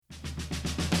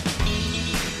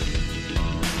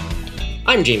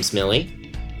I'm James Milley.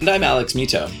 And I'm Alex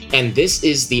Mito. And this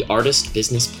is the Artist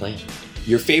Business Plan,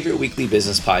 your favorite weekly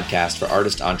business podcast for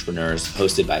artist entrepreneurs,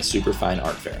 hosted by Superfine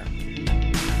Art Fair.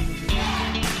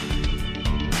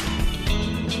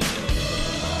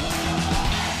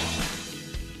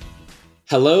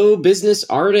 Hello, business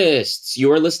artists.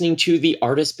 You are listening to the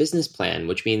Artist Business Plan,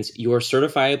 which means you are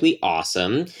certifiably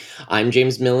awesome. I'm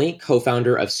James Milley,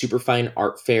 co-founder of Superfine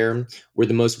Art Fair. We're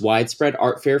the most widespread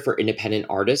art fair for independent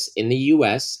artists in the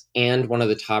US and one of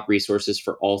the top resources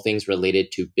for all things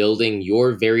related to building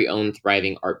your very own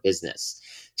thriving art business.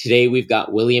 Today, we've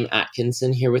got William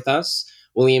Atkinson here with us.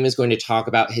 William is going to talk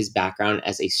about his background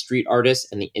as a street artist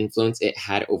and the influence it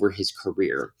had over his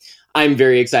career. I'm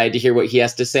very excited to hear what he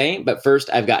has to say, but first,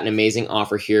 I've got an amazing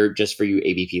offer here just for you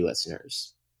ABP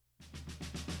listeners.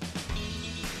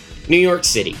 New York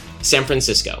City, San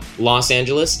Francisco, Los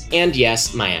Angeles, and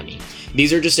yes, Miami.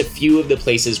 These are just a few of the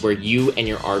places where you and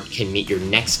your art can meet your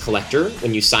next collector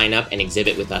when you sign up and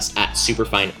exhibit with us at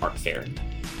Superfine Art Fair.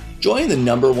 Join the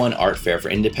 #1 art fair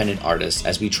for independent artists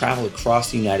as we travel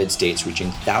across the United States, reaching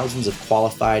thousands of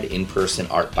qualified in-person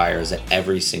art buyers at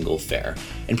every single fair.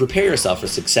 And prepare yourself for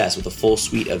success with a full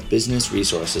suite of business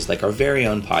resources like our very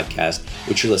own podcast,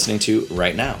 which you're listening to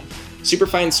right now.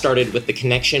 Superfine started with the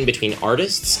connection between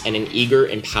artists and an eager,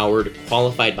 empowered,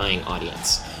 qualified buying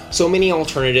audience. So many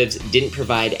alternatives didn't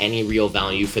provide any real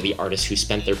value for the artists who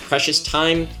spent their precious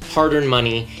time, hard-earned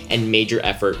money, and major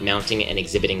effort mounting and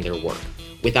exhibiting their work,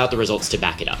 without the results to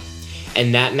back it up.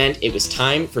 And that meant it was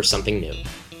time for something new.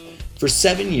 For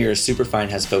 7 years, Superfine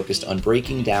has focused on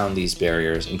breaking down these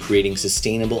barriers and creating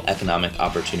sustainable economic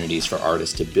opportunities for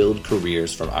artists to build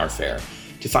careers from our fair.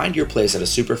 To find your place at a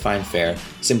Superfine fair,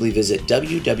 simply visit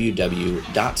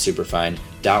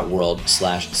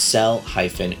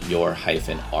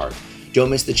www.superfine.world/sell-your-art. Don't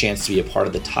miss the chance to be a part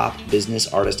of the top business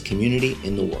artist community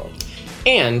in the world.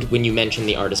 And when you mention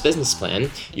the Artist Business Plan,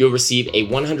 you'll receive a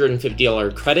 $150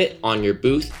 credit on your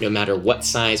booth, no matter what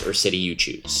size or city you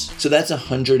choose. So that's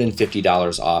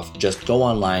 $150 off. Just go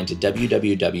online to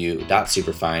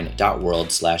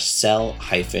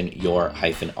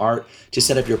www.superfine.world/sell-your-art to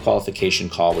set up your qualification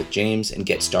call with James and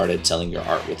get started selling your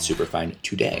art with Superfine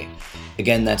today.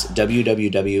 Again, that's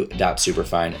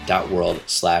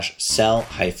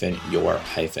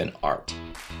www.superfine.world/sell-your-art.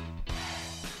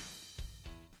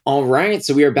 All right,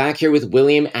 so we are back here with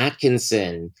William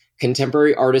Atkinson.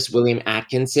 Contemporary artist William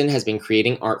Atkinson has been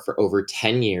creating art for over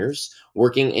 10 years.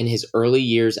 Working in his early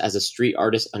years as a street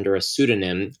artist under a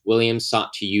pseudonym, William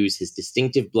sought to use his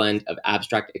distinctive blend of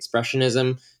abstract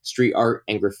expressionism, street art,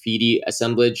 and graffiti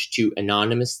assemblage to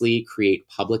anonymously create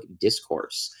public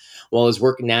discourse. While his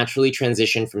work naturally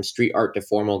transitioned from street art to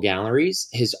formal galleries,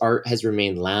 his art has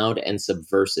remained loud and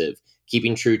subversive,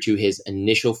 keeping true to his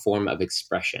initial form of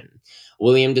expression.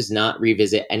 William does not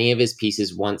revisit any of his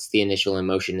pieces once the initial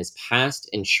emotion is past,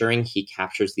 ensuring he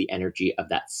captures the energy of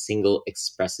that single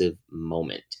expressive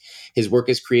moment. His work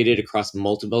is created across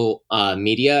multiple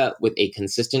media with a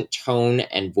consistent tone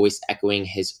and voice echoing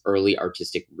his early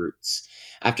artistic roots.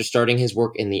 After starting his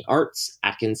work in the arts,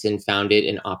 Atkinson founded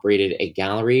and operated a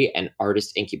gallery and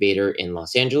artist incubator in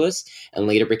Los Angeles, and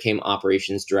later became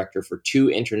operations director for 2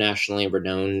 internationally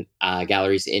renowned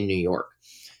galleries in New York.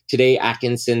 Today,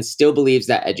 Atkinson still believes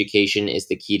that education is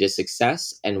the key to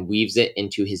success and weaves it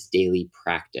into his daily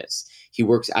practice. He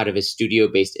works out of his studio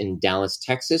based in Dallas,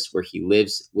 Texas, where he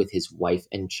lives with his wife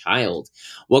and child.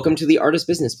 Welcome to the Artist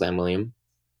Business Plan, William.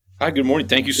 Hi, good morning.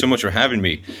 Thank you so much for having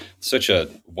me. Such a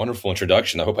wonderful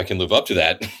introduction. I hope I can live up to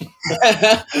that.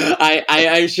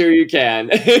 I'm sure you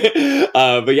can.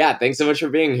 But yeah, thanks so much for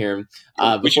being here.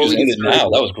 We should just end it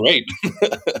now. That was great.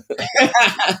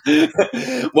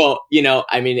 Well,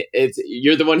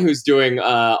 you're the one who's doing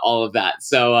all of that.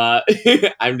 So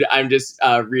I'm just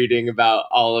reading about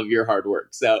all of your hard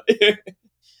work. So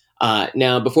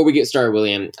now, before we get started,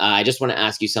 William, I just want to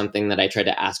ask you something that I try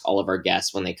to ask all of our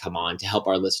guests when they come on to help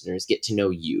our listeners get to know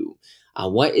you.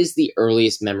 What is the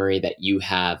earliest memory that you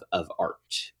have of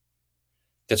art?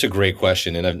 That's a great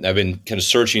question. And I've been kind of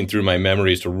searching through my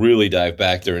memories to really dive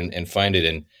back there and find it.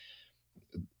 And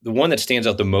the one that stands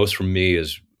out the most for me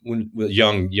is when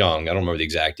young, I don't remember the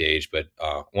exact age, but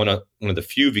one of the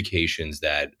few vacations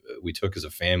that we took as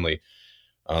a family.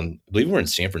 I believe we were in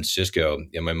San Francisco,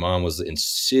 and my mom was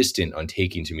insistent on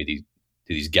taking me to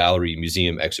these gallery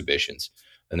museum exhibitions.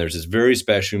 And there's this very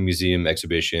special museum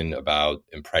exhibition about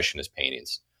Impressionist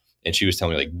paintings. And she was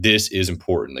telling me, like, this is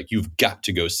important. Like, you've got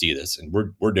to go see this. And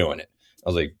we're doing it. I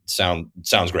was like,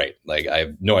 sounds great. Like, I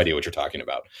have no idea what you're talking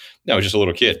about. No, I was just a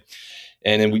little kid.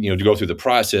 And then we, to go through the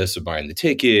process of buying the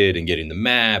ticket and getting the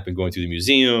map and going through the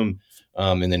museum.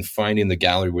 And then finding the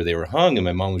gallery where they were hung. And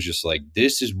my mom was just like,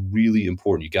 this is really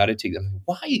important. You got to take them.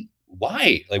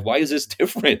 Why? Like, why is this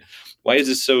different? Why is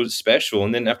this so special?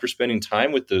 And then after spending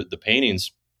time with the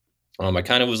paintings, I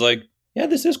kind of was like, yeah,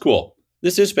 this is cool.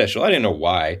 This is special. I didn't know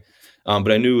why,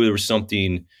 but I knew there was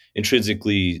something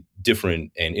intrinsically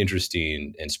different and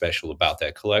interesting and special about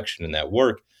that collection and that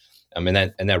work. And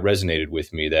that resonated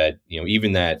with me, that,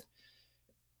 even that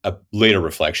a later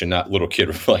reflection, not little kid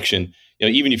reflection,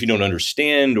 even if you don't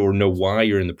understand or know why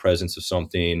you're in the presence of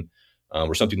something,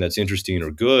 or something that's interesting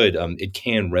or good, it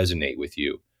can resonate with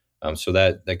you. So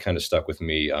that kind of stuck with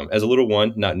me as a little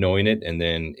one, not knowing it, and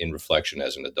then in reflection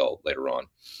as an adult later on.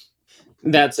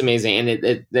 That's amazing,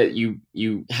 and that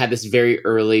you had this very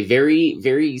early, very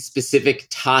very specific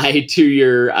tie to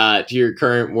your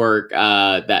current work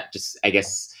that just, I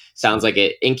guess, sounds like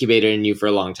it incubated in you for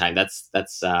a long time. That's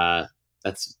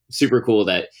super cool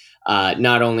that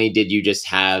not only did you just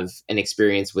have an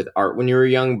experience with art when you were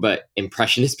young, but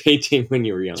impressionist painting when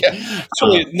you were young. Yeah,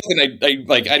 nothing.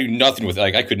 I do nothing with it.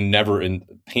 Like, I could never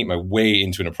paint my way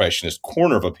into an impressionist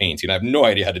corner of a painting. I have no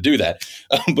idea how to do that,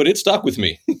 but it stuck with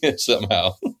me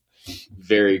somehow.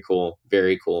 Very cool.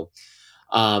 Very cool.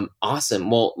 Awesome.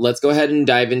 Well, let's go ahead and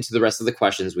dive into the rest of the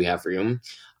questions we have for you.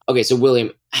 Okay, so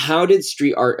William, how did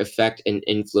street art affect and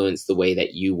influence the way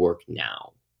that you work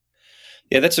now?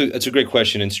 Yeah, that's a great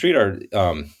question. In street art,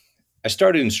 I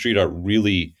started in street art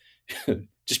really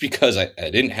just because I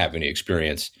didn't have any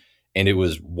experience, and it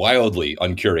was wildly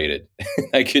uncurated.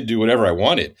 I could do whatever I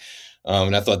wanted.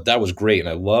 And I thought that was great. And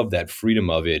I loved that freedom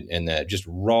of it and that just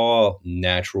raw,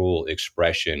 natural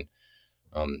expression.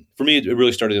 For me, it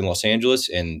really started in Los Angeles,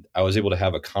 and I was able to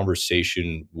have a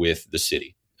conversation with the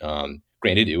city.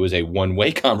 Granted, it was a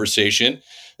one-way conversation,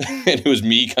 and it was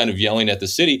me kind of yelling at the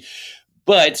city.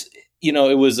 But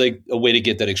it was like a way to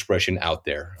get that expression out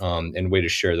there, and a way to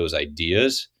share those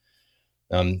ideas.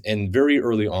 And very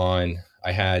early on,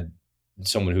 I had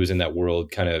someone who was in that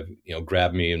world kind of,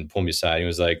 grab me and pull me aside. And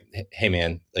was like, hey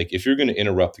man, like, if you're going to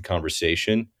interrupt the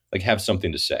conversation, like, have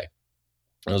something to say.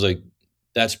 I was like,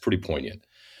 that's pretty poignant.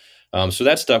 So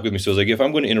that stuck with me. So I was like, if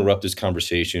I'm going to interrupt this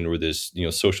conversation or this,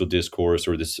 social discourse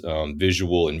or this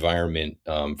visual environment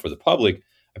for the public,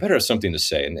 I better have something to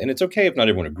say. And it's okay if not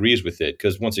everyone agrees with it,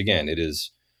 because once again, it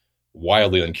is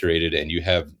wildly uncurated and you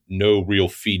have no real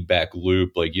feedback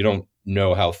loop. Like, you don't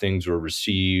know how things were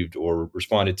received or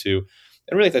responded to.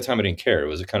 And really at that time, I didn't care. It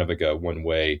was kind of like a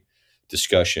one-way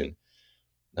discussion.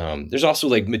 There's also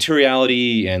like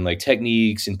materiality and like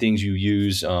techniques and things you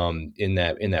use in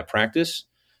that practice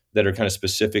that are kind of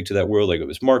specific to that world. Like, it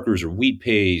was markers or wheat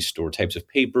paste or types of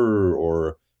paper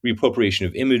or reappropriation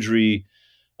of imagery.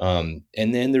 And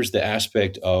then there's the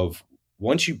aspect of,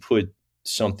 once you put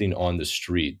something on the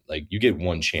street, like, you get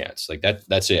one chance, like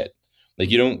that's it. Like,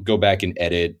 you don't go back and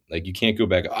edit. Like, you can't go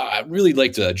back. I'd really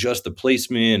like to adjust the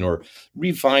placement or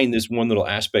refine this one little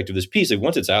aspect of this piece. Like,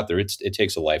 once it's out there, it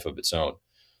takes a life of its own,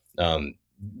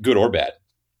 good or bad.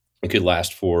 It could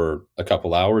last for a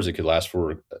couple hours. It could last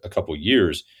for a couple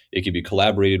years. It could be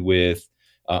collaborated with.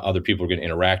 Other people are going to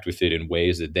interact with it in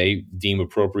ways that they deem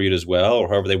appropriate as well, or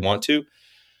however they want to.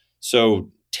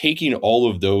 So taking all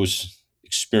of those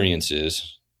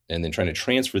experiences and then trying to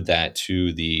transfer that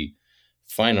to the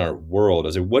fine art world, I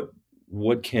was like,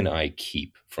 what can I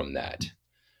keep from that?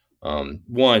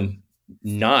 One,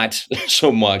 not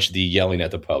so much the yelling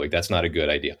at the public. That's not a good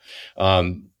idea.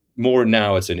 More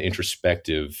now, it's an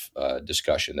introspective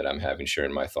discussion that I'm having,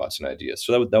 sharing my thoughts and ideas.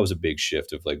 So that was a big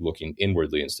shift of like looking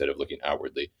inwardly instead of looking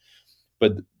outwardly.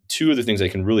 But two of the things I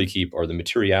can really keep are the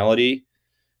materiality.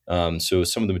 So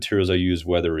some of the materials I use,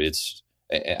 whether it's,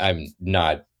 I'm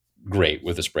not great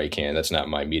with a spray can. That's not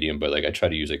my medium, but like, I try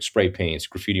to use like spray paints,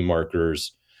 graffiti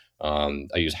markers. I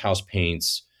use house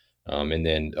paints, and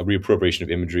then a reappropriation of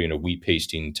imagery and a wheat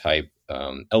pasting type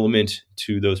element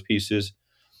to those pieces.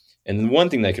 And then one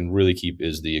thing that I can really keep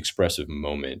is the expressive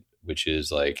moment, which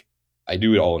is like, I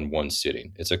do it all in one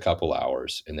sitting. It's a couple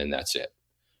hours and then that's it.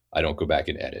 I don't go back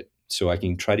and edit. So I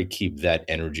can try to keep that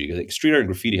energy. Like, street art and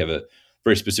graffiti have a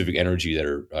very specific energy that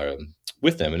are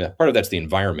with them. And part of that's the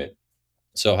environment.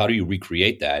 So how do you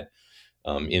recreate that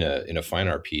in a fine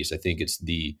art piece? I think it's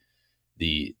the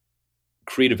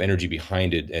creative energy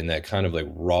behind it, and that kind of like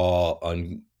raw,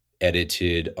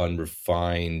 unedited,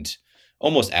 unrefined,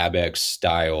 almost Abex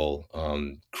style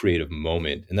creative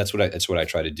moment. And that's what I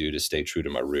try to do to stay true to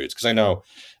my roots. Because I know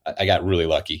I got really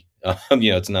lucky.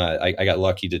 It's not, I got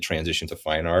lucky to transition to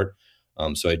fine art.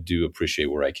 So I do appreciate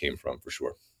where I came from, for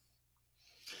sure.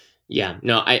 Yeah,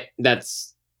 no,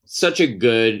 that's such a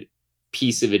good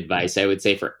piece of advice, I would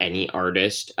say, for any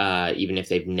artist, even if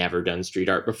they've never done street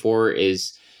art before,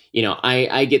 is,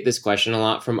 I get this question a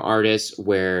lot from artists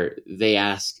where they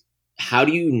ask, how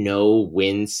do you know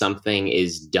when something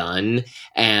is done?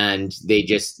 And they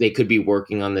could be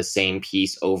working on the same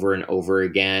piece over and over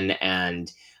again,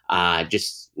 and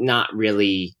just not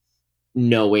really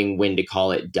knowing when to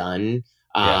call it done.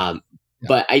 Yeah. Um,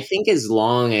 but I think as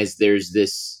long as there's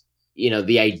this,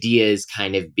 the idea is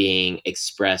kind of being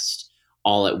expressed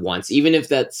all at once, even if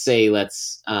that's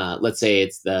let's say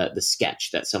it's the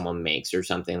sketch that someone makes or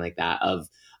something like that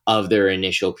of their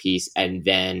initial piece, and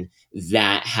then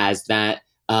that has that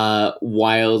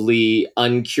wildly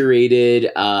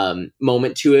uncurated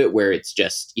moment to it where it's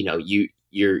just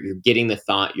you're getting the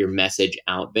thought, your message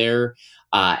out there.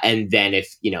 And then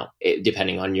if,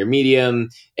 depending on your medium,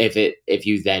 if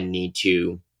you then need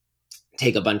to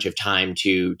take a bunch of time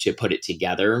to put it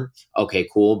together, okay,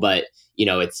 cool. But,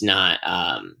 it's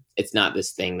not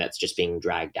this thing that's just being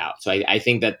dragged out. So I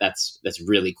think that's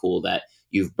really cool that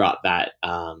you've brought that,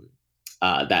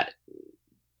 that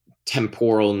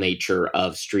temporal nature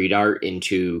of street art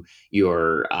into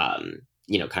your, kind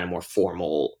of more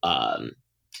formal,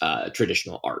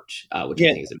 traditional art, which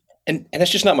I think is and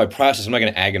that's just not my process. I'm not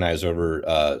going to agonize over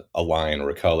a line or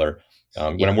a color.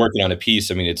 When I'm working on a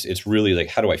piece, I mean, it's really like,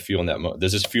 how do I feel in that moment?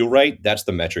 Does this feel right? That's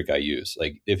the metric I use.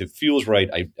 Like, if it feels right,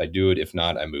 I do it. If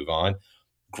not, I move on.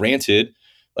 Granted,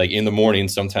 like in the morning,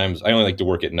 sometimes I only like to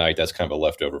work at night. That's kind of a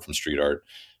leftover from street art.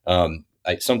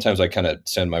 Sometimes I kind of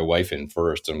send my wife in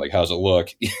first. I'm like, how's it look?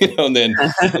 And then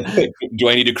do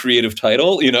I need a creative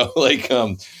title?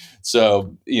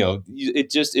 So,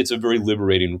 it's a very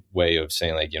liberating way of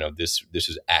saying, like, this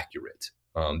is accurate.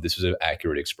 This is an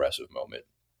accurate, expressive moment.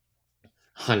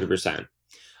 100%.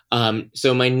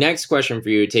 So my next question for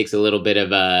you takes a little bit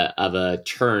of a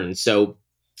turn. So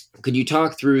could you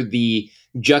talk through the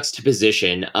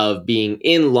juxtaposition of being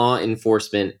in law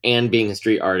enforcement and being a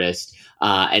street artist,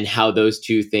 and how those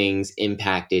two things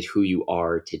impacted who you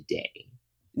are today?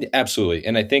 Absolutely.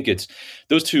 And I think it's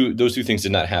those two things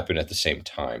did not happen at the same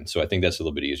time. So I think that's a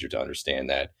little bit easier to understand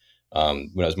that.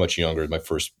 When I was much younger, my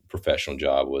first professional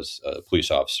job was a police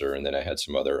officer, and then I had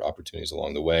some other opportunities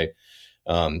along the way.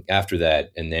 After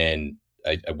that, and then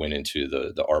I went into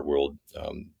the art world,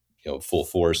 full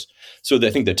force. So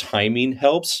I think the timing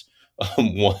helps.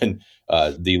 One,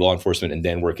 the law enforcement and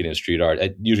then working in street art.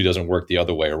 It usually doesn't work the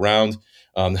other way around.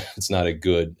 It's not a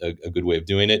good way of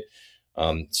doing it.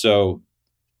 So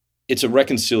it's a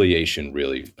reconciliation,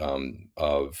 really,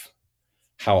 of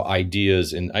how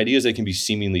ideas that can be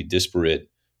seemingly disparate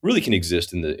really can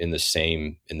exist in the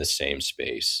same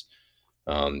space.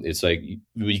 It's like,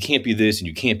 you can't be this and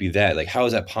you can't be that. Like, how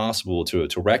is that possible to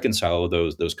reconcile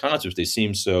those concepts? They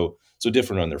seem so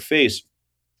different on their face.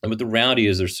 But the reality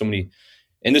is, there's so many,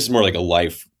 and this is more like a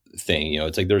life thing.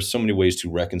 It's like there's so many ways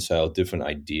to reconcile different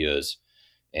ideas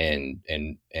and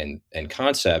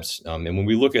concepts. And when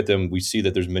we look at them, we see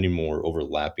that there's many more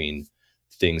overlapping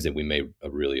things that we may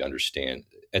really understand.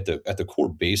 At the core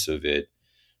base of it,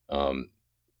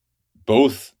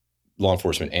 both law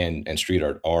enforcement and street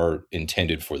art are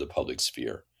intended for the public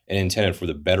sphere and intended for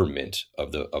the betterment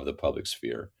of the public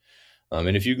sphere.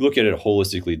 And if you look at it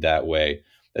holistically that way,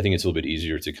 I think it's a little bit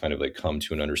easier to kind of like come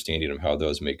to an understanding of how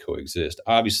those may coexist.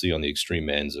 Obviously, on the extreme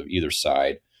ends of either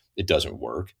side, it doesn't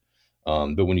work.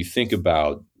 But when you think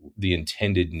about the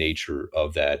intended nature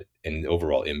of that and the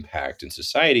overall impact in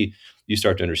society, you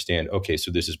start to understand, okay,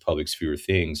 so this is public sphere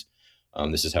things.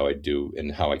 This is how I do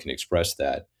and how I can express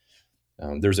that.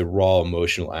 There's a raw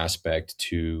emotional aspect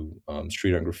to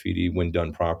street art graffiti when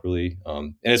done properly.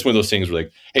 And it's one of those things where,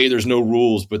 like, hey, there's no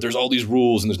rules, but there's all these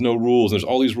rules, and there's no rules, and there's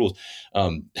all these rules.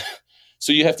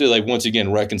 So you have to, like, once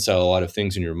again, reconcile a lot of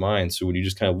things in your mind. So when you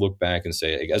just kind of look back and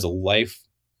say, like, as a life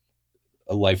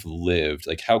lived,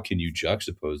 like, how can you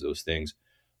juxtapose those things?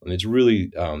 And it's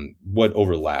really what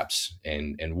overlaps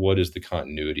and what is the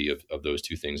continuity of those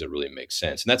two things that really make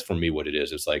sense. And that's, for me, what it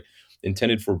is. It's like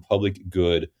intended for public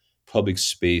good, public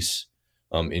space,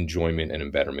 enjoyment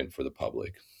and betterment for the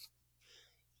public.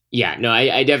 Yeah, no,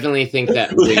 I definitely think that.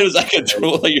 That was like a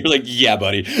troll. You're like, yeah,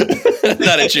 buddy,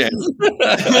 not a chance.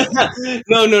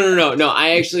 No.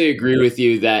 I actually agree with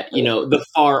you that, the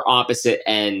far opposite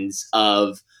ends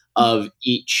of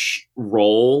each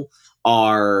role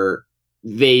are,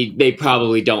 they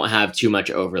probably don't have too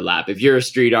much overlap. If you're a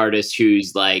street artist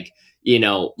who's like,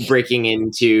 breaking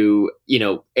into,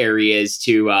 areas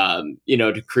to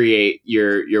create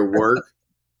your work,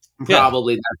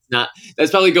 probably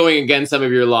that's probably going against some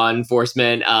of your law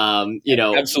enforcement,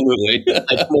 absolutely,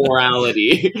 like,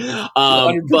 morality.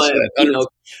 But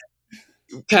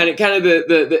kind of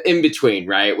the in between,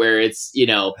 right? Where it's,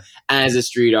 as a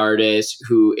street artist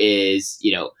who is,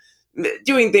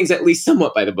 doing things at least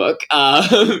somewhat by the book,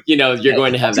 you're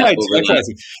going to have that overlap.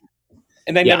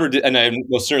 And I never did, and I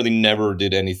most certainly never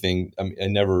did anything. I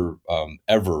never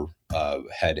ever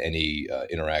had any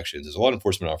interactions as a law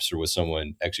enforcement officer with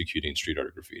someone executing street art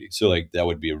or graffiti. So like that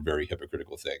would be a very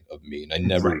hypocritical thing of me, and I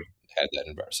never had that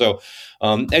environment. So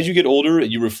as you get older,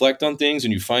 you reflect on things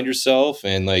and you find yourself,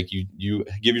 and like you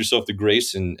give yourself the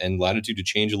grace and latitude to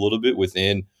change a little bit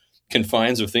within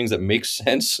confines of things that make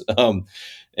sense.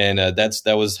 And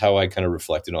that was how I kind of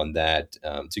reflected on that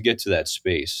to get to that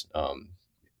space.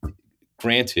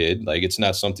 Granted, like it's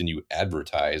not something you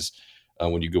advertise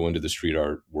when you go into the street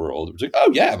art world. It's like,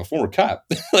 oh yeah, I'm a former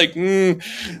cop. Like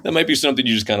that might be something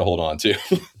you just kind of hold on to.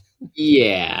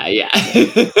 Yeah,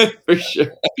 for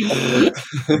sure.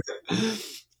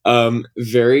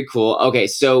 Very cool. Okay,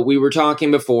 so we were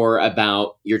talking before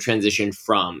about your transition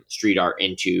from street art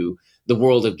into the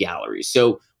world of galleries.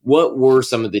 So what were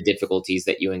some of the difficulties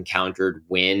that you encountered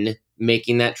when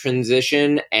making that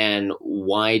transition, and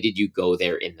why did you go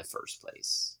there in the first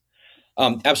place?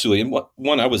 Absolutely. And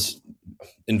one, I was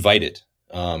invited.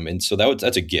 And so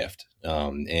that's a gift.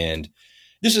 And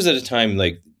this is at a time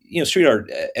like, street art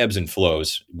ebbs and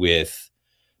flows with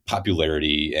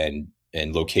popularity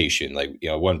and location. Like,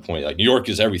 at one point, like New York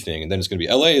is everything, and then it's going to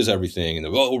be LA is everything. And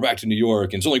then, we're back to New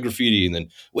York and it's only graffiti. And then,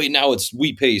 wait, now it's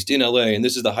wheat paste in LA and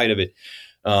this is the height of it.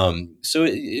 So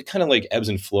it kind of like ebbs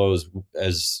and flows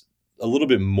as a little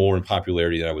bit more in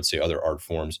popularity than I would say other art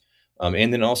forms.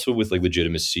 And then also with like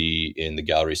legitimacy in the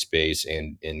gallery space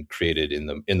and created in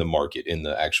the market, in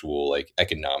the actual like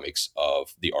economics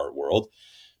of the art world.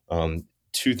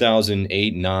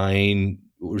 2008, 9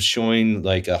 was showing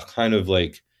like a kind of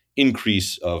like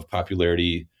increase of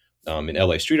popularity in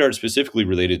LA street art, specifically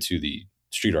related to the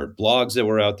street art blogs that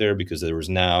were out there, because there was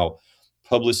now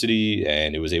publicity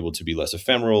and it was able to be less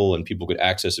ephemeral and people could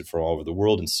access it from all over the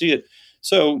world and see it.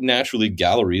 So naturally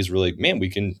galleries were like, man, we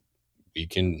can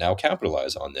now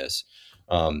capitalize on this.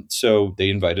 So they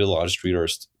invited a lot of street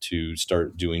artists to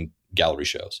start doing gallery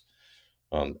shows.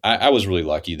 I was really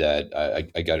lucky that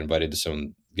I got invited to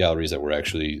some galleries that were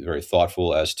actually very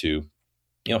thoughtful as to,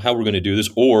 how we're going to do this,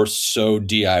 or so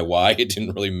DIY. It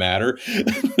didn't really matter.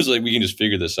 It was like, we can just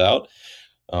figure this out.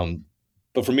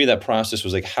 But for me, that process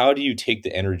was like, how do you take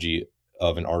the energy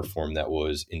of an art form that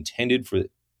was intended for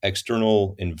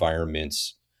external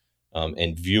environments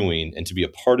and viewing, and to be a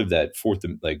part of that fourth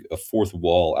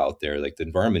wall out there? Like the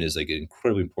environment is like an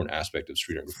incredibly important aspect of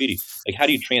street art graffiti. Like, how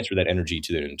do you transfer that energy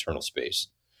to the internal space?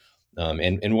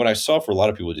 And what I saw for a lot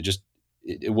of people,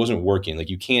 it wasn't working. Like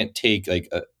you can't take like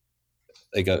a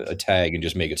tag and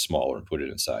just make it smaller and put it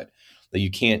inside. Like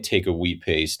you can't take a wheat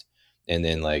paste and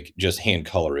then like just hand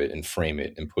color it and frame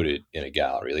it and put it in a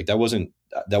gallery. Like that wasn't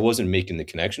making the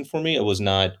connection for me. I was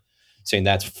not saying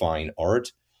that's fine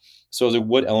art. So I was like,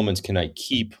 what elements can I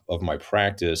keep of my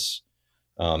practice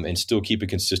and still keep a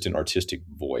consistent artistic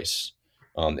voice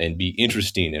and be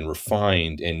interesting and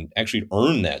refined and actually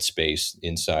earn that space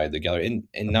inside the gallery?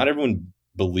 And not everyone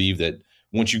believe that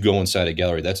once you go inside a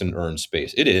gallery, that's an earned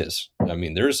space. It is. I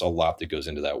mean, there's a lot that goes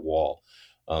into that wall.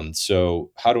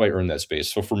 So how do I earn that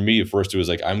space? So for me, at first it was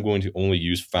like, I'm going to only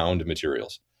use found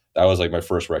materials. That was like my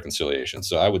first reconciliation.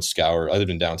 So I would scour. I lived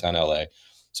in downtown LA.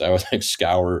 So I would like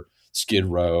scour Skid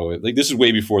Row. Like this is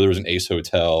way before there was an Ace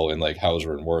Hotel and like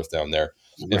Hauser and Wirth down there.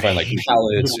 And find like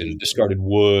pallets and discarded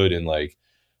wood and like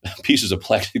pieces of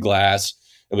plexiglass.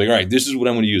 I'm like, all right, this is what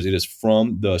I'm going to use. It is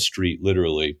from the street,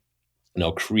 literally. And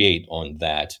I'll create on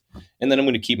that. And then I'm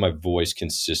going to keep my voice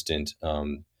consistent.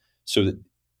 So that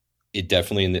it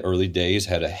definitely in the early days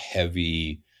had a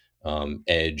heavy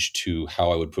edge to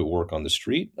how I would put work on the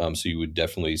street. So you would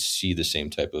definitely see the same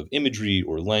type of imagery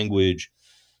or language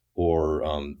or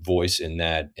voice in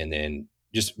that, and then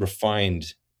just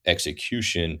refined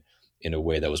execution in a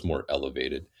way that was more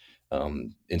elevated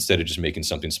instead of just making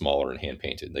something smaller and hand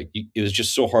painted. Like it was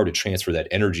just so hard to transfer that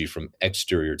energy from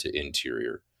exterior to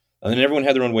interior. And then everyone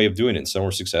had their own way of doing it. And some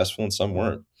were successful and some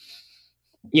weren't.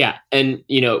 Yeah. And,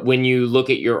 when you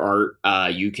look at your art,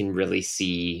 you can really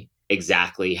see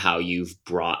exactly how you've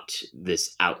brought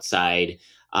this outside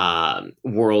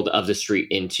world of the street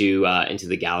into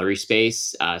the gallery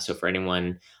space. So for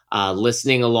anyone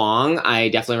listening along, I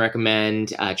definitely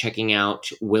recommend checking out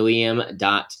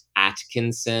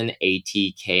William.Atkinson,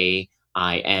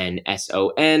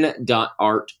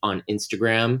 ATKINSON.art on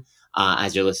Instagram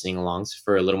as you're listening along, so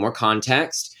for a little more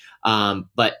context.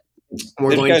 But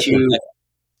we're going to...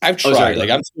 I've tried.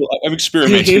 I'm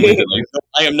experimenting with it. Like,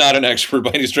 I am not an expert by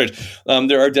any stretch.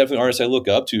 There are definitely artists I look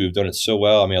up to who've done it so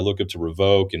well. I mean, I look up to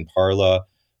Revoke and Parla,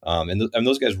 and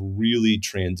those guys really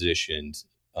transitioned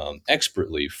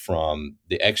expertly from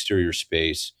the exterior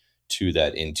space to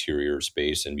that interior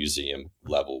space and museum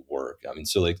level work. I mean,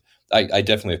 so like I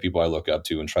definitely have people I look up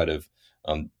to and try to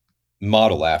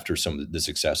model after some of the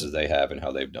successes they have and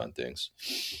how they've done things.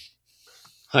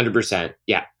 100%.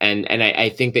 Yeah. And I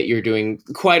think that you're doing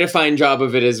quite a fine job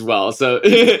of it as well. So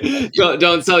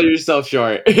don't sell yourself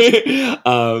short. But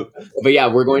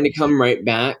yeah, we're going to come right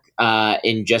back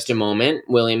in just a moment.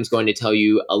 William's going to tell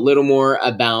you a little more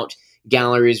about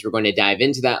galleries. We're going to dive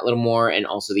into that a little more and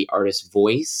also the artist's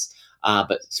voice.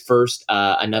 But first,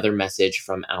 another message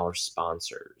from our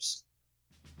sponsors.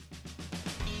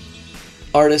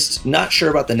 Artists, not sure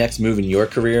about the next move in your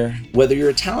career? Whether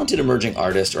you're a talented emerging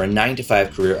artist or a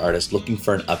 9-to-5 career artist looking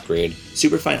for an upgrade,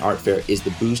 Superfine Art Fair is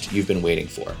the boost you've been waiting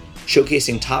for.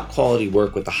 Showcasing top quality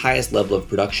work with the highest level of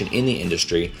production in the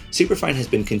industry, Superfine has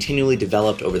been continually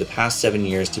developed over the past 7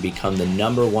 years to become the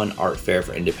 #1 art fair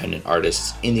for independent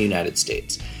artists in the United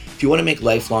States. If you want to make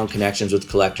lifelong connections with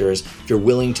collectors, if you're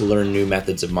willing to learn new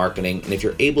methods of marketing, and if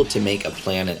you're able to make a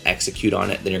plan and execute on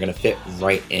it, then you're going to fit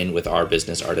right in with our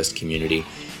business artist community.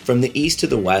 From the east to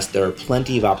the west, there are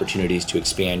plenty of opportunities to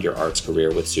expand your arts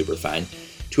career with Superfine.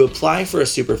 To apply for a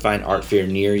Superfine art fair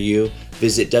near you,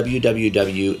 visit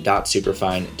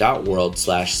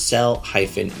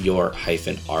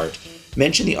www.superfine.world/sell-your-art.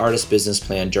 Mention the artist business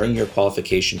plan during your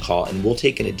qualification call and we'll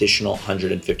take an additional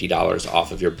 $150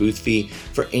 off of your booth fee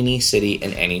for any city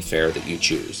and any fair that you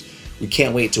choose. We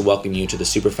can't wait to welcome you to the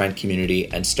Superfine community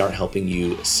and start helping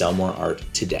you sell more art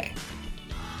today.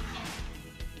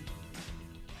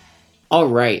 All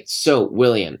right. So,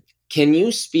 William, can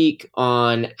you speak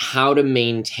on how to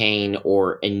maintain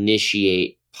or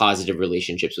initiate positive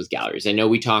relationships with galleries? I know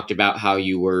we talked about how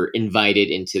you were invited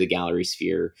into the gallery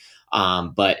sphere.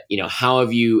 But how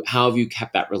have you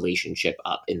kept that relationship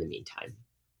up in the meantime?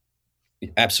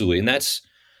 Absolutely. And that's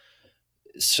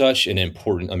such an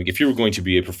important, I mean, if you were going to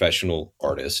be a professional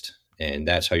artist and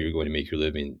that's how you're going to make your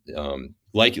living,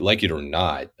 like it or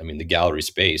not, I mean, the gallery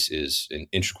space is an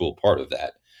integral part of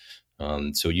that.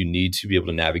 So you need to be able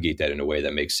to navigate that in a way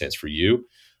that makes sense for you.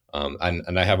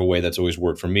 And I have a way that's always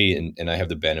worked for me, and I have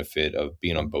the benefit of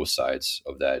being on both sides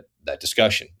of that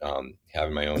discussion.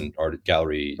 Having my own art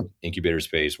gallery incubator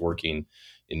space, working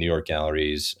in New York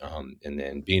galleries, and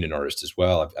then being an artist as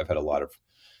well. I've had a lot of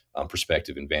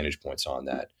perspective and vantage points on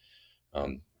that.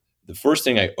 The first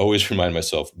thing I always remind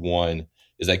myself, one,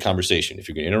 is that conversation. If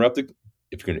you're going to interrupt that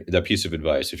piece of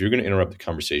advice, if you're going to interrupt the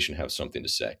conversation, have something to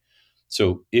say.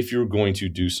 So if you're going to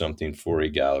do something for a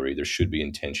gallery, there should be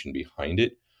intention behind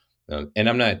it. And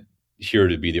I'm not here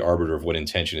to be the arbiter of what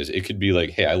intention is. It could be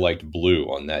like, hey, I liked blue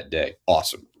on that day.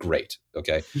 Awesome. Great.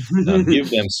 Okay. Give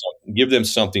them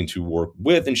something to work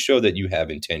with and show that you have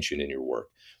intention in your work.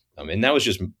 And that was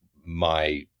just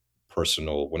my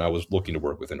personal, when I was looking to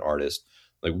work with an artist,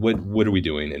 like what are we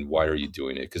doing and why are you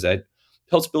doing it? Because that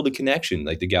helps build a connection.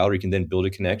 Like the gallery can then build a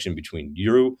connection between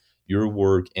your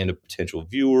work and a potential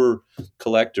viewer,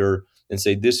 collector, and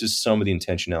say, this is some of the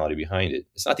intentionality behind it.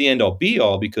 It's not the end all be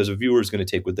all because a viewer is going to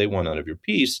take what they want out of your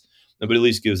piece, but at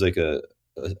least gives like an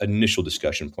initial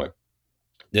discussion point.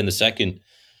 Then the second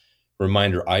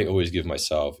reminder I always give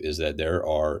myself is that there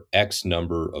are X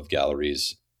number of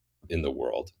galleries in the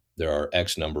world. There are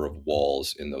X number of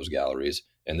walls in those galleries,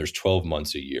 and there's 12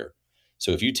 months a year.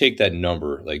 So if you take that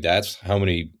number, like that's how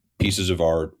many pieces of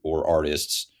art or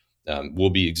artists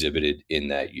will be exhibited in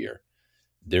that year.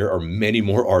 There are many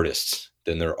more artists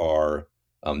than there are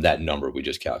that number we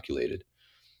just calculated.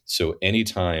 So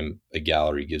anytime a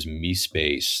gallery gives me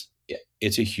space,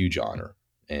 it's a huge honor.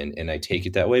 And I take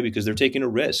it that way because they're taking a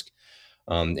risk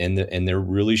and they're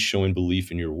really showing belief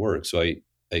in your work. So I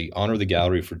honor the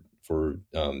gallery for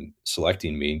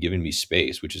selecting me and giving me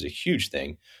space, which is a huge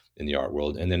thing in the art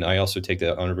world. And then I also take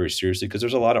that honor very seriously because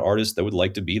there's a lot of artists that would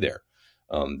like to be there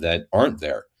that aren't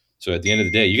there. So at the end of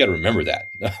the day, you got to remember that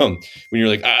when you're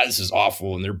like, this is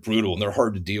awful and they're brutal and they're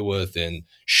hard to deal with and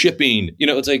shipping,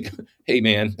 it's like, hey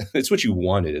man, it's what you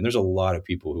wanted. And there's a lot of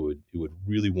people who would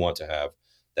really want to have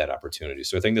that opportunity.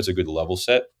 So I think that's a good level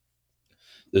set.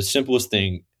 The simplest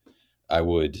thing I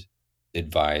would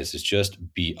advise is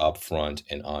just be upfront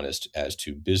and honest as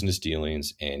to business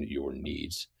dealings and your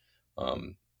needs.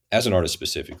 As an artist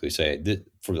specifically, say that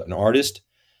for an artist,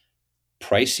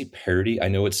 price parity, I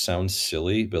know it sounds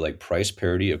silly, but like price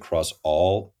parity across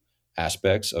all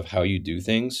aspects of how you do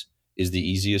things is the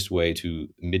easiest way to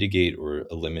mitigate or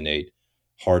eliminate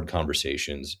hard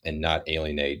conversations and not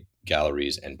alienate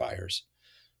galleries and buyers.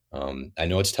 I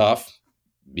know it's tough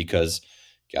because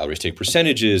galleries take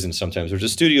percentages and sometimes there's a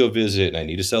studio visit and I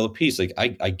need to sell a piece. Like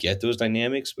I get those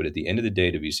dynamics, but at the end of the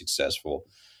day, to be successful,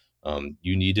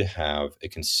 You need to have a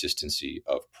consistency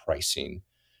of pricing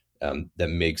that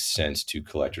makes sense to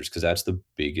collectors, because that's the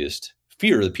biggest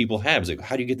fear that people have is like,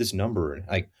 how do you get this number? And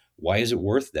like, why is it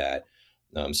worth that?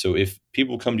 So if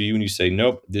people come to you and you say,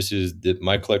 nope, this is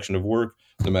my collection of work,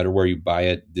 no matter where you buy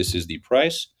it, this is the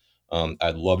price.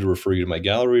 I'd love to refer you to my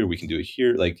gallery, or we can do it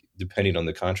here. Like, depending on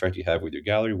the contract you have with your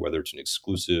gallery, whether it's an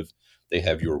exclusive, they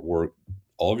have your work,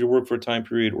 all of your work for a time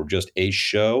period, or just a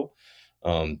show.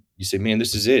 You say, man,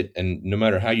 this is it. And no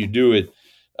matter how you do it,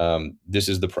 this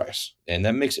is the price. And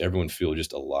that makes everyone feel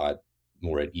just a lot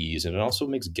more at ease. And it also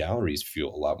makes galleries feel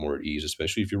a lot more at ease,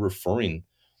 especially if you're referring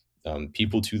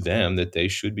people to them that they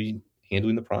should be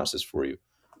handling the process for you.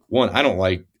 One,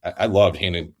 I loved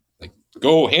handing, like,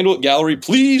 go handle it, gallery,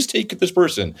 please take this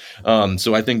person.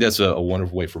 So I think that's a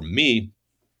wonderful way for me,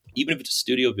 even if it's a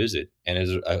studio visit and as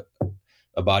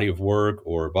a body of work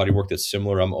or a body of work that's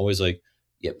similar, I'm always like,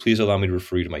 yeah, please allow me to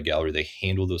refer you to my gallery. They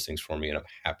handle those things for me and I'm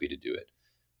happy to do it.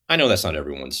 I know that's not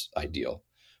everyone's ideal,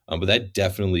 but that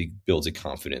definitely builds a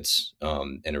confidence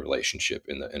and a relationship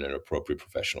in an appropriate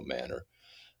professional manner.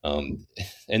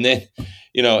 And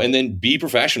then be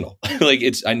professional. Like,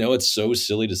 I know it's so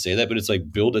silly to say that, but it's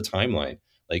like, build a timeline.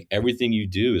 Like, everything you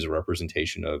do is a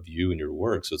representation of you and your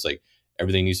work. So it's like,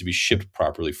 everything needs to be shipped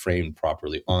properly, framed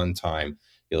properly, on time,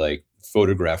 like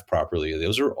photographed properly.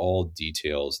 Those are all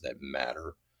details that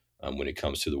matter when it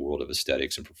comes to the world of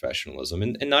aesthetics and professionalism.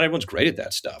 And not everyone's great at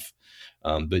that stuff,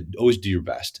 but always do your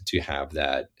best to have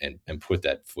that and put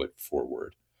that foot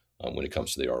forward when it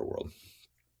comes to the art world.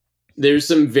 There's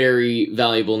some very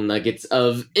valuable nuggets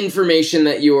of information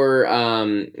that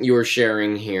you're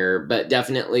sharing here, but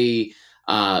definitely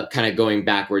kind of going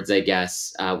backwards, I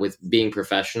guess, with being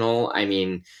professional. I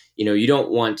mean, you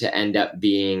don't want to end up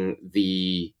being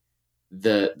the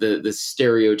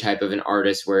stereotype of an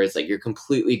artist where it's like you're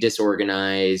completely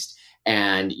disorganized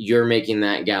and you're making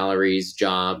that gallery's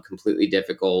job completely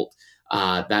difficult.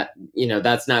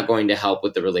 That's not going to help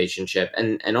with the relationship.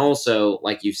 And also,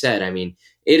 like you said, I mean,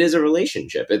 it is a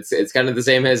relationship. It's kind of the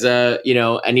same as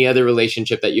any other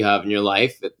relationship that you have in your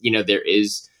life. There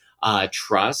is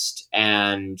trust,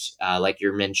 and like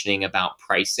you're mentioning about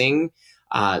pricing,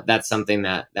 that's something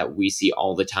that we see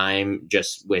all the time,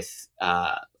 just with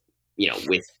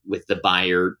with the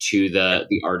buyer to the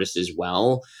artist as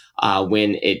well.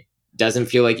 When it doesn't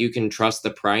feel like you can trust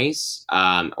the price,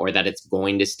 or that it's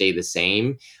going to stay the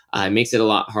same, it makes it a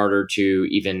lot harder to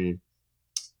even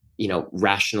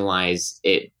rationalize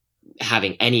it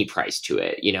having any price to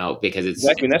it, because it's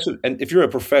exactly. And if you're a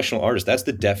professional artist, that's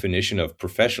the definition of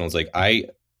professional. It's like, I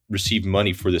receive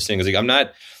money for this thing. It's like, I'm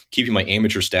not keeping my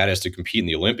amateur status to compete in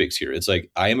the Olympics here. It's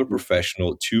like, I am a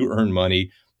professional to earn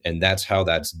money, and that's how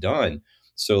that's done.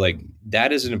 So like,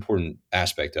 that is an important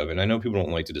aspect of it. And I know people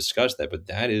don't like to discuss that, but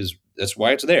that's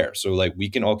why it's there. So like, we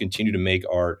can all continue to make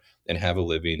art and have a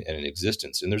living and an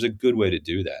existence. And there's a good way to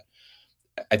do that.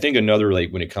 I think another,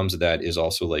 like, when it comes to that, is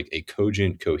also like a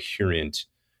cogent, coherent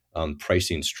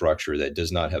pricing structure that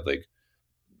does not have like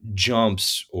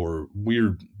jumps or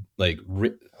weird, like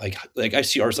I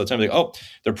see artists all the time, like, oh,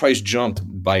 their price jumped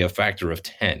by a factor of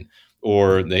 10,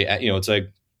 or they, it's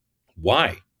like,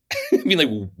 why? I mean,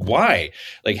 like, why?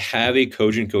 Like, have a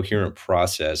cogent, coherent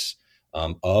process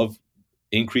of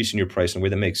increasing your price in a way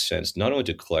that makes sense, not only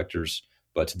to collectors,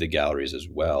 but to the galleries as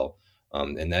well.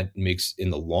 And that makes, in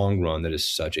the long run, that is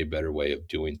such a better way of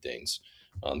doing things,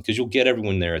 because you'll get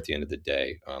everyone there at the end of the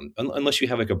day. Unless you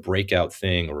have like a breakout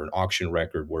thing or an auction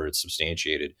record where it's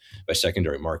substantiated by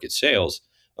secondary market sales,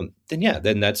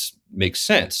 then that's makes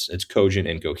sense. It's cogent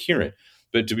and coherent.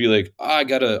 But to be like,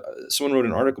 someone wrote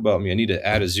an article about me, I need to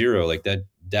add a zero, like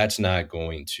that's not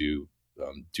going to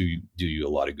do you a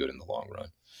lot of good in the long run.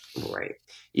 Right.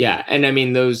 Yeah. And I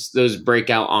mean, those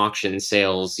breakout auction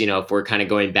sales, if we're kind of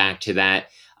going back to that,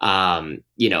 the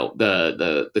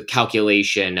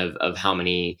calculation of how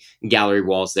many gallery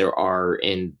walls there are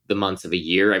in the months of a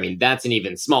year. I mean, that's an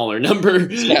even smaller number.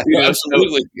 Yeah,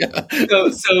 absolutely.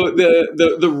 So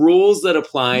the rules that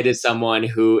apply to someone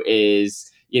who is,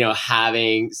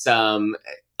 having some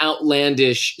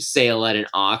outlandish sale at an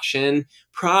auction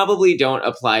probably don't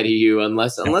apply to you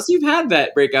unless you've had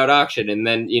that breakout auction. And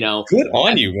then, good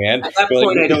on you, man. At that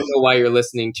point, I don't know why you're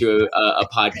listening to a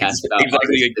podcast about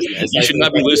exactly. You should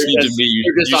not be listening to me.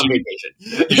 You're just on vacation.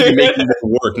 You should be making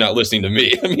work, not listening to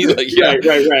me. I mean, like, yeah.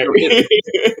 Right.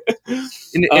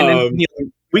 And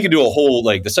we could do a whole,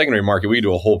 like, the secondary market, we could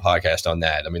do a whole podcast on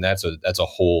that. I mean, that's a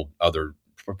whole other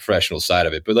professional side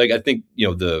of it. But like, I think,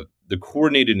 the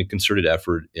coordinated and concerted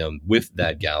effort with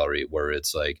that gallery, where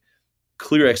it's like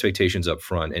clear expectations up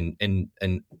front, and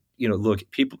look,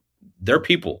 they're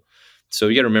people. So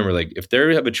you got to remember, like, if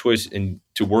they have a choice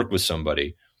to work with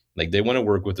somebody, like they want to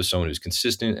work with someone who's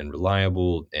consistent and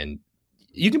reliable, and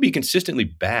you can be consistently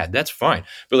bad. That's fine.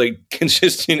 But like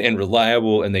consistent and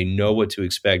reliable, and they know what to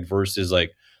expect versus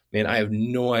like, man, I have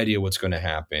no idea what's going to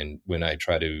happen when I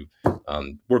try to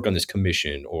work on this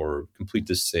commission or complete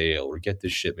this sale or get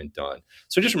this shipment done.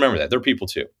 So just remember that they're people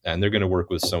too, and they're going to work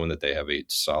with someone that they have a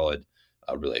solid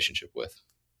relationship with.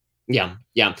 Yeah,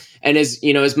 yeah. And as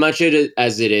you know, as much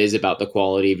as it is about the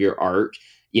quality of your art,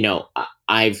 you know,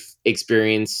 I've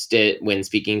experienced it when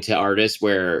speaking to artists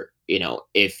where, you know,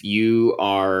 if you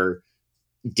are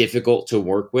difficult to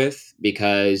work with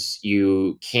because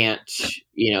you can't,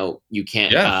 you know, you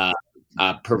can't Yeah.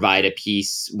 provide a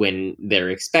piece when they're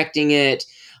expecting it,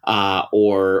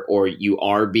 or you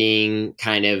are being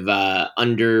kind of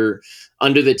under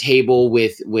the table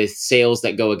with sales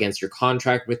that go against your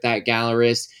contract with that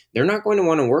gallerist. They're not going to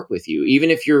want to work with you,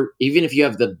 even if you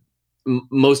have the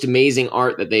most amazing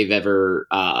art that they've ever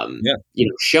Yeah. you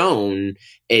know, shown.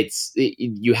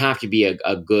 You have to be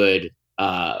a good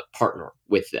partner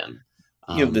with them.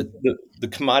 You know, the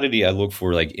commodity I look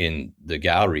for, like in the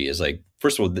gallery, is like,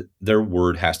 first of all, their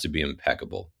word has to be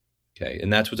impeccable. Okay.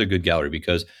 And that's what's a good gallery,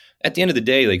 because at the end of the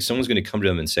day, like someone's going to come to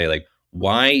them and say, like,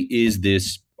 why is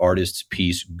this artist's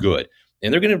piece good?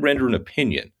 And they're going to render an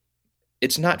opinion.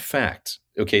 It's not fact.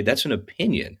 Okay. That's an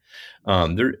opinion.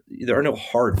 There are no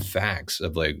hard facts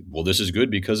of like, well, this is good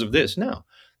because of this. No.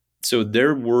 So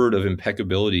their word of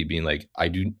impeccability being like, I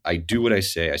do what I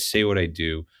say what I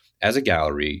do. As a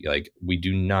gallery, like we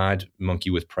do not monkey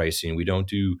with pricing. We don't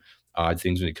do odd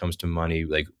things when it comes to money.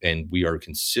 Like, and we are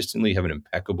consistently have an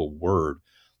impeccable word.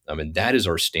 And that is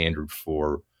our standard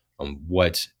for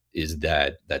what is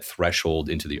that threshold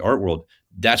into the art world.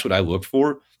 That's what I look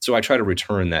for. So I try to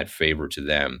return that favor to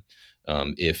them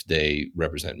if they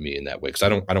represent me in that way. Because I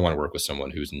don't want to work with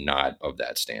someone who's not of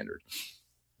that standard.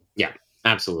 Yeah,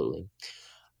 absolutely.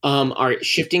 All right,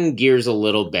 shifting gears a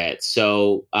little bit.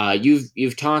 So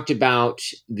you've talked about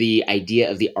the idea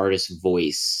of the artist's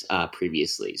voice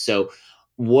previously. So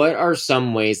what are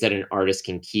some ways that an artist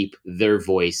can keep their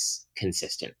voice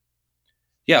consistent?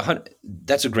 Yeah,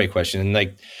 that's a great question. And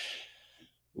like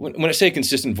when I say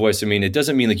consistent voice, I mean, it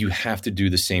doesn't mean like you have to do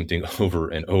the same thing over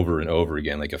and over and over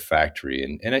again, like a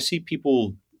factory. And I see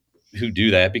people who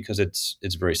do that because it's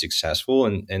very successful.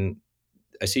 And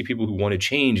I see people who want to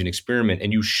change and experiment,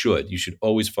 and you should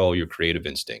always follow your creative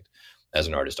instinct as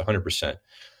an artist, 100%.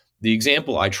 The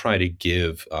example I try to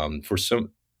give for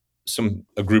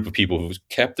a group of people who've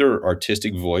kept their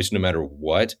artistic voice no matter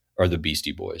what are the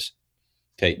Beastie Boys.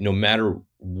 Okay, no matter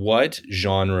what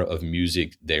genre of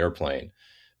music they are playing,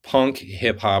 punk,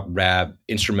 hip hop, rap,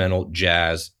 instrumental,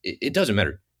 jazz, it doesn't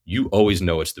matter. You always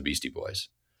know it's the Beastie Boys.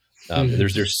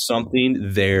 There's something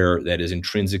there that is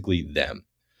intrinsically them.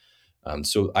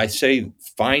 So I say,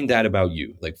 find that about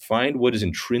you. Like, find what is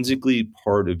intrinsically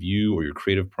part of you or your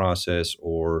creative process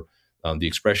or the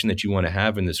expression that you want to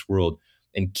have in this world,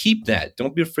 and keep that.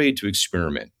 Don't be afraid to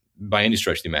experiment by any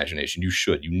stretch of the imagination. You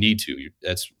should. You need to.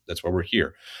 That's why we're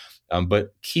here.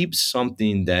 But keep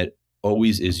something that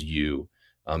always is you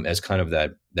as kind of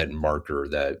that marker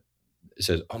that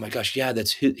says, "Oh my gosh, yeah,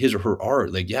 that's his or her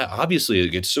art." Like, yeah, obviously it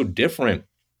gets so different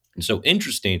and so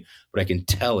interesting, but I can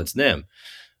tell it's them.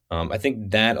 I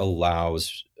think that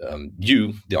allows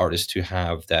you, the artist, to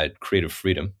have that creative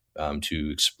freedom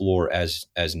to explore as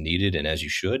needed and as you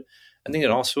should. I think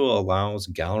it also allows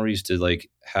galleries to like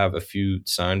have a few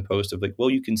signposts of like,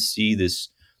 well, you can see this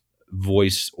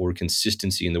voice or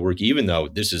consistency in the work, even though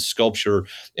this is sculpture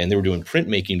and they were doing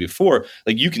printmaking before.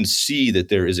 Like, you can see that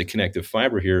there is a connective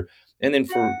fiber here. And then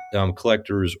for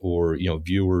collectors or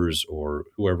viewers or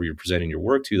whoever you're presenting your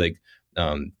work to, like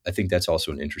I think that's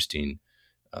also an interesting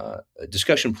a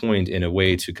discussion point in a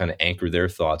way to kind of anchor their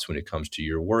thoughts when it comes to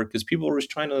your work, because people are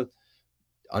just trying to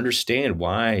understand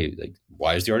why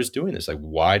is the artist doing this, like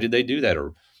why did they do that,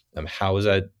 or how is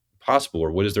that possible,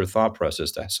 or what is their thought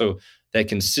process. So that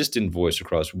consistent voice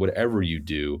across whatever you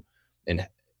do and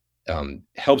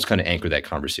helps kind of anchor that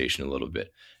conversation a little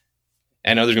bit.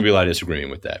 And I know there's gonna be a lot of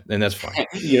disagreement with that, and that's fine.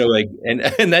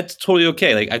 And that's totally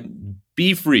okay. Like,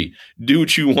 be free, do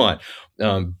what you want.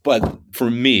 But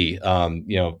for me,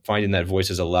 finding that voice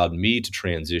has allowed me to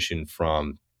transition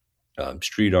from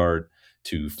street art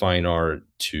to fine art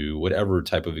to whatever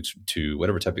type of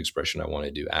expression I want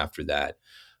to do after that.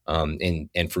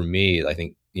 And for me, I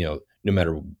think no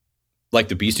matter, like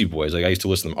the Beastie Boys, like I used to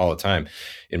listen to them all the time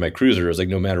in my cruiser. It was like,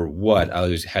 no matter what, I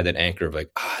always had that anchor of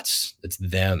like, it's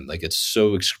them. Like, it's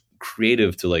so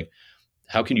creative to like,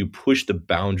 how can you push the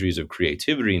boundaries of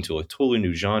creativity into a totally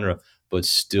new genre, but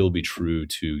still be true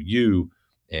to you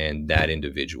and that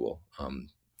individual. So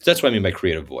that's what I mean by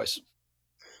creative voice.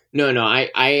 No,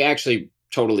 I actually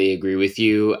totally agree with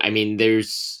you. I mean,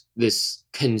 there's this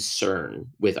concern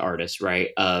with artists, right?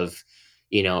 Of,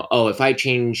 oh, if I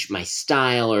change my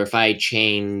style or if I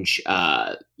change,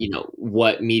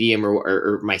 what medium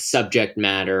or my subject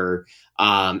matter,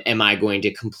 am I going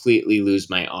to completely lose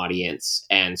my audience?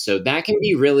 And so that can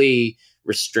be really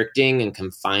restricting and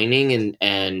confining,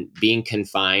 and being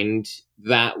confined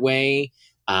that way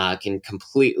can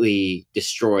completely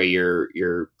destroy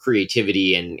your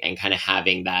creativity and kind of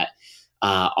having that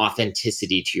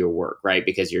authenticity to your work, right?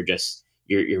 Because you're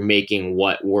making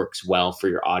what works well for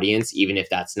your audience, even if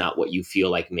that's not what you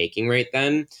feel like making right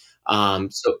then.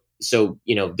 So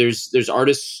there's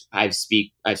artists I've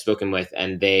spoken with,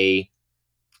 and they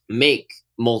make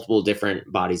multiple different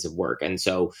bodies of work. And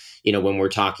so, when we're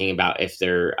talking about if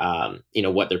they're,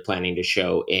 what they're planning to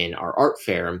show in our art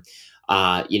fair,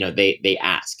 they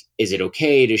ask, is it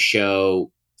okay to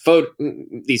show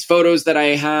these photos that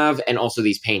I have and also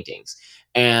these paintings?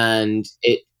 And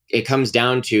it comes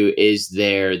down to, is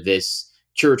there this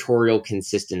curatorial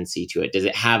consistency to it? Does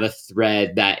it have a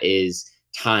thread that is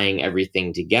tying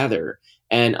everything together?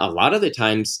 And a lot of the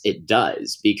times it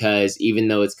does, because even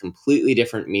though it's completely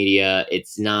different media,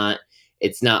 it's not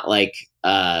like,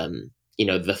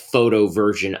 the photo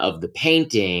version of the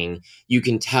painting. You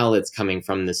can tell it's coming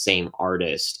from the same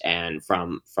artist and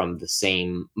from the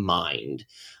same mind.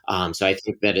 So I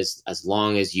think that as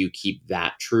long as you keep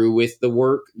that true with the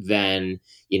work, then,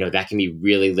 that can be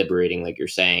really liberating, like you're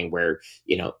saying, where,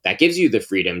 that gives you the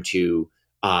freedom to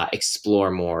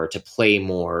explore more, to play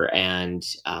more, and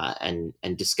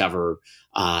discover,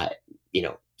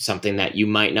 something that you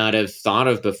might not have thought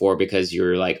of before, because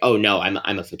you're like, oh no,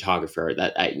 I'm a photographer,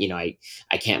 that I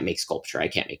can't make sculpture, I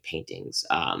can't make paintings,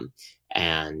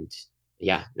 and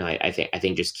yeah, no, I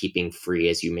think just keeping free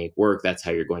as you make work, that's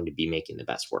how you're going to be making the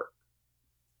best work.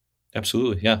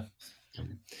 Absolutely, yeah.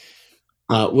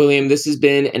 William, this has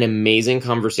been an amazing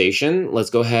conversation.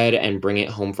 Let's go ahead and bring it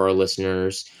home for our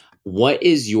listeners. What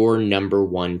is your number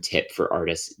one tip for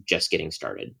artists just getting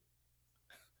started?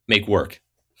 Make work.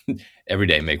 Every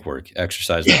day, make work.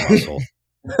 Exercise that muscle.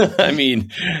 I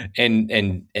mean, and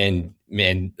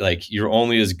man, like, you're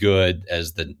only as good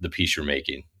as the piece you're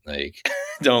making. Like,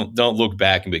 don't look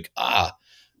back and be like, I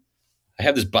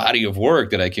have this body of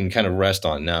work that I can kind of rest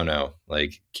on. No,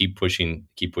 like, keep pushing.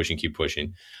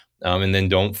 And then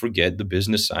don't forget the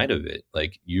business side of it.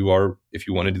 Like, if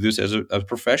you want to do this as a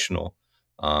professional,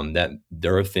 that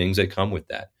there are things that come with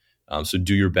that. So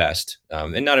do your best.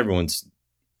 And not everyone's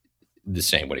the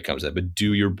same when it comes to that, but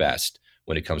do your best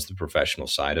when it comes to the professional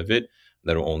side of it.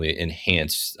 That'll only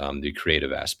enhance the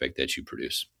creative aspect that you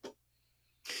produce.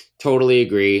 Totally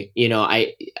agree.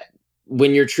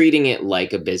 When you're treating it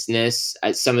like a business,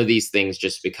 some of these things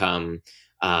just become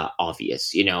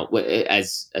obvious.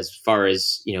 As far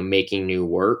as making new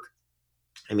work.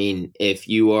 I mean, if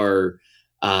you are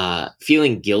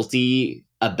feeling guilty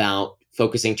about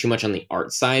focusing too much on the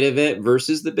art side of it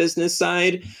versus the business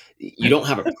side, you don't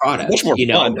have a product. Much more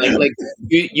fun. Like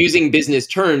using business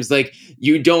terms, like,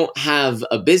 you don't have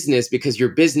a business because your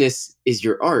business is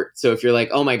your art. So if you're like,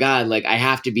 oh my God, like, I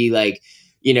have to be like,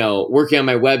 working on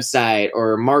my website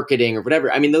or marketing or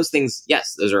whatever. I mean, those things,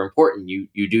 yes, those are important.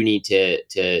 You do need to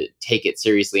take it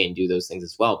seriously and do those things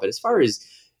as well. But as far as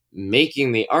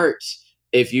making the art,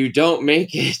 if you don't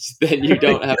make it, then you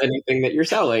don't have anything that you're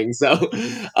selling. So,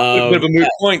 bit of a moot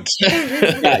point.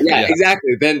 yeah,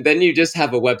 exactly. Then you just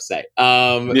have a website.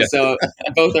 So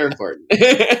both are important.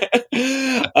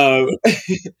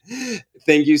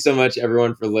 Thank you so much,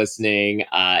 everyone, for listening.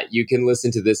 You can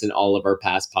listen to this and all of our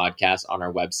past podcasts on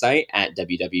our website at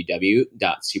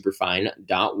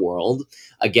www.superfine.world.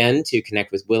 Again, to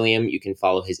connect with William, you can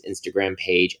follow his Instagram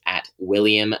page at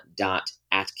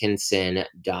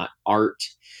william.atkinson.art.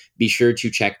 Be sure to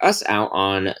check us out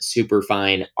on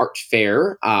Superfine Art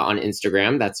Fair on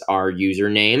Instagram. That's our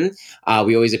username.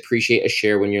 We always appreciate a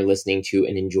share when you're listening to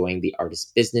and enjoying the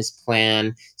Artist Business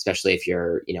Plan, especially if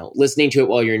you're, listening to it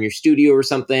while you're in your studio or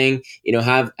something.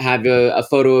 Have a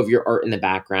photo of your art in the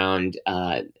background,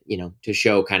 to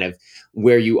show kind of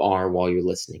where you are while you're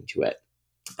listening to it.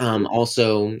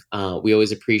 Also, we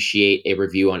always appreciate a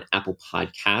review on Apple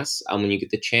Podcasts when you get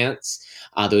the chance.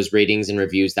 Those ratings and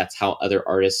reviews, that's how other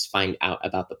artists find out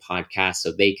about the podcast,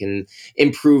 so they can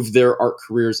improve their art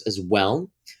careers as well.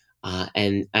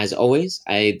 And as always,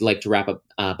 I'd like to wrap up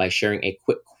by sharing a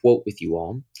quick quote with you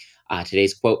all.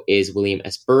 Today's quote is William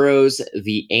S. Burroughs: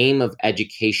 "The aim of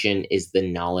education is the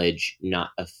knowledge,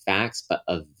 not of facts, but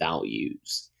of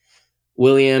values."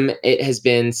 William, it has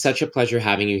been such a pleasure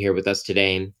having you here with us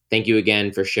today. Thank you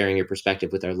again for sharing your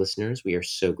perspective with our listeners. We are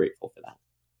so grateful for that.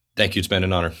 Thank you. It's been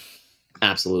an honor.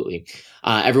 Absolutely.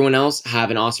 Everyone else,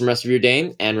 have an awesome rest of your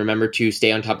day. And remember to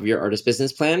stay on top of your artist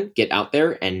business plan, get out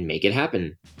there and make it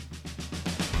happen.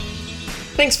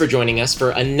 Thanks for joining us for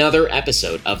another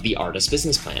episode of The Artist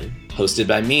Business Plan. Hosted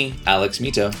by me, Alex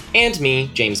Mito. And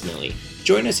me, James Milley.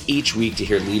 Join us each week to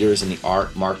hear leaders in the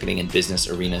art, marketing, and business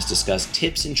arenas discuss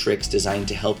tips and tricks designed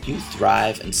to help you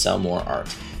thrive and sell more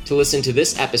art. To listen to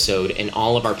this episode and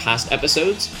all of our past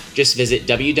episodes, just visit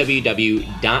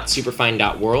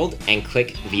www.superfine.world and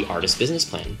click The Artist Business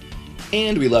Plan.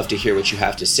 And we love to hear what you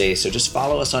have to say, so just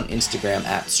follow us on Instagram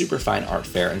at Superfine Art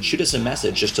Fair and shoot us a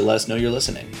message just to let us know you're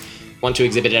listening. Want to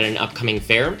exhibit at an upcoming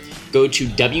fair? Go to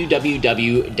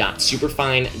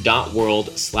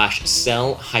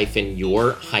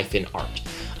www.superfine.world/sell-your-art.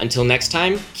 Until next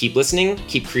time, keep listening,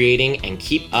 keep creating, and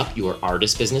keep up your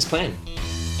artist business plan.